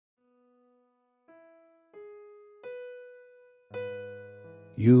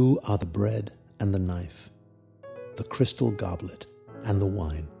You are the bread and the knife, the crystal goblet and the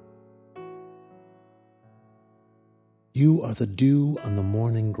wine. You are the dew on the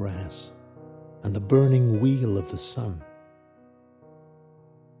morning grass and the burning wheel of the sun.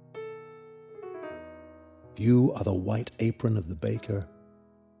 You are the white apron of the baker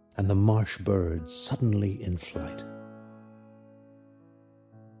and the marsh birds suddenly in flight.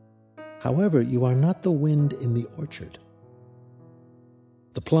 However, you are not the wind in the orchard,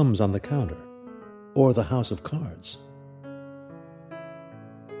 the plums on the counter, or the house of cards.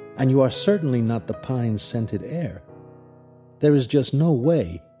 And you are certainly not the pine-scented air. There is just no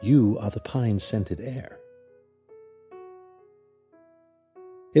way you are the pine-scented air.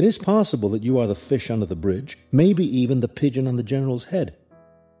 It is possible that you are the fish under the bridge, maybe even the pigeon on the general's head.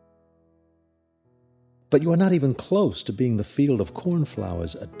 But you are not even close to being the field of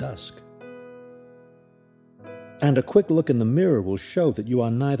cornflowers at dusk. And a quick look in the mirror will show that you are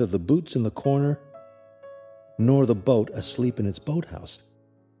neither the boots in the corner nor the boat asleep in its boathouse.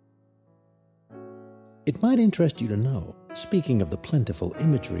 It might interest you to know, speaking of the plentiful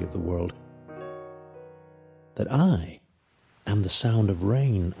imagery of the world, that I am the sound of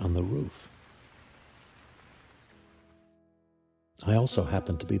rain on the roof. I also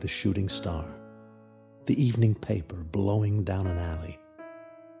happen to be the shooting star, the evening paper blowing down an alley,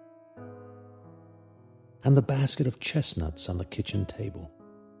 and the basket of chestnuts on the kitchen table.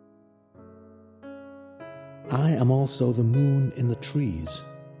 I am also the moon in the trees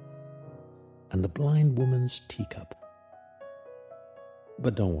and the blind woman's teacup.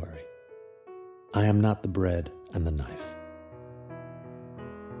 But don't worry, I am not the bread and the knife.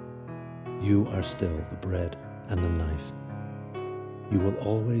 You are still the bread and the knife. You will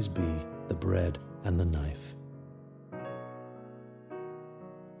always be the bread and the knife.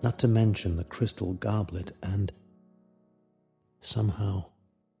 Not to mention the crystal goblet and, somehow,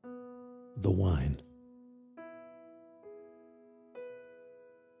 the wine.